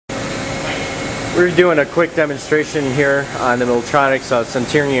We're doing a quick demonstration here on the Milltronics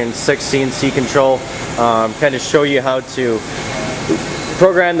Centurion 6 CNC control. Kind of show you how to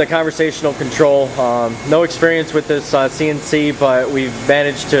program the conversational control. No experience with this CNC, but we've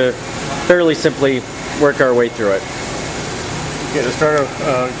managed to fairly simply work our way through it. Okay, to start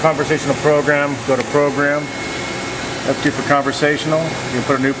a conversational program, go to Program, F2 for Conversational. You can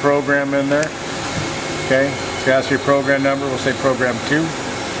put a new program in there. Okay, to ask your program number, we'll say Program 2.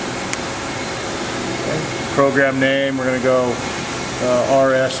 Program name, we're going to go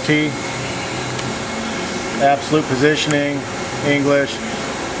RST. Absolute positioning, English.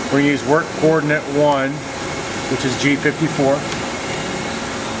 We're going to use work coordinate 1, which is G54.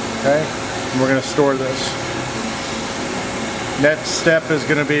 Okay, and we're going to store this. Next step is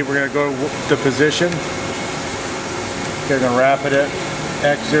going to be, we're going to go to position. Okay, we're going to wrap it at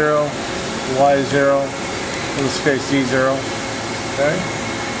X0, Y0, in this case Z0. Okay,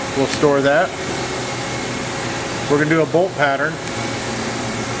 we'll store that. We're going to do a bolt pattern.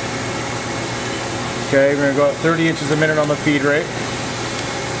 Okay, we're going to go at 30 inches a minute on the feed rate.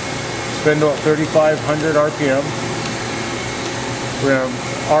 Spindle at 3,500 RPM. We're going to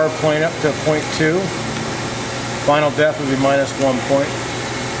R-plane up to 0.2. Final depth will be -1 point.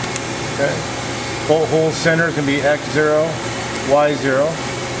 Okay. Bolt hole center is going to be X0, Y0.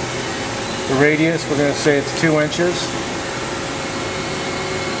 The radius, we're going to say it's 2 inches.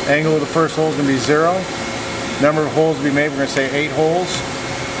 Angle of the first hole is going to be 0. Number of holes to be made, we're going to say 8 holes.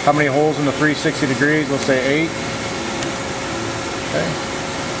 How many holes in the 360 degrees? We'll say 8. Okay.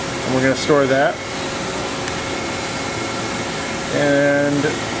 And we're going to store that. And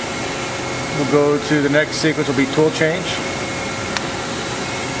we'll go to the next sequence, will be tool change.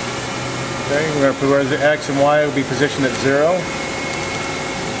 Okay, we're going to put where the X and Y will be positioned at 0.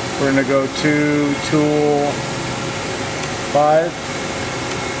 We're going to go to tool 5.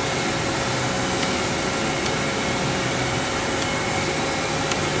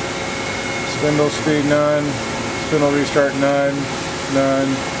 Spindle speed none, spindle restart none, none,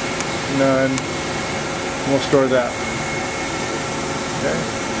 none. We'll store that.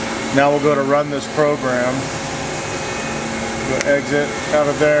 Okay. Now we'll go to run this program. We'll exit out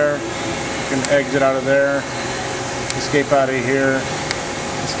of there. You can exit out of there. Escape out of here.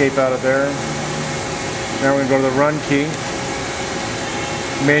 Escape out of there. Now we're going to go to the run key.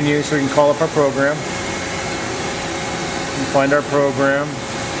 Menu, so we can call up our program. And find our program.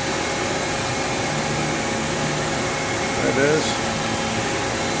 There it is.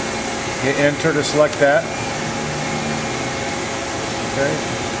 Hit enter to select that. Okay.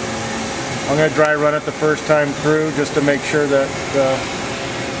 I'm going to dry run it the first time through just to make sure that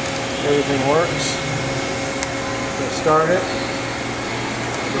everything works. So start it.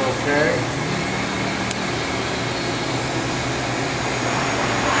 Okay.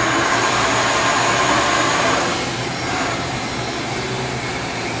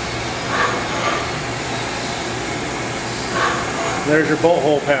 There's your bolt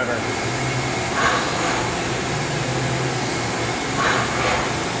hole pattern.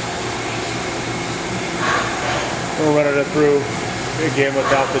 We'll run it through again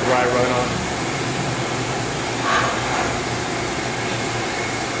without the dry run on.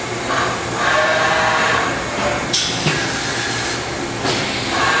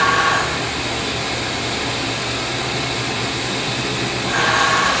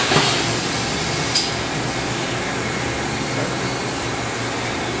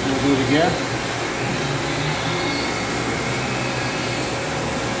 Do it again.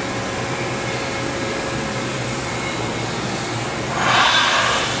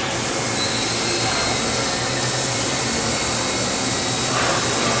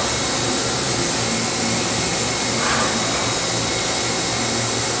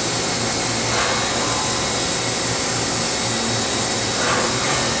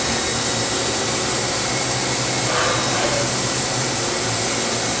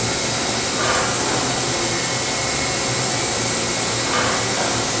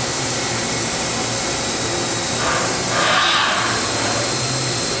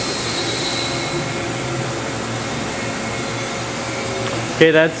 Okay,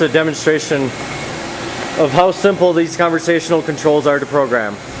 that's a demonstration of how simple these conversational controls are to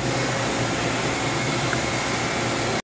program.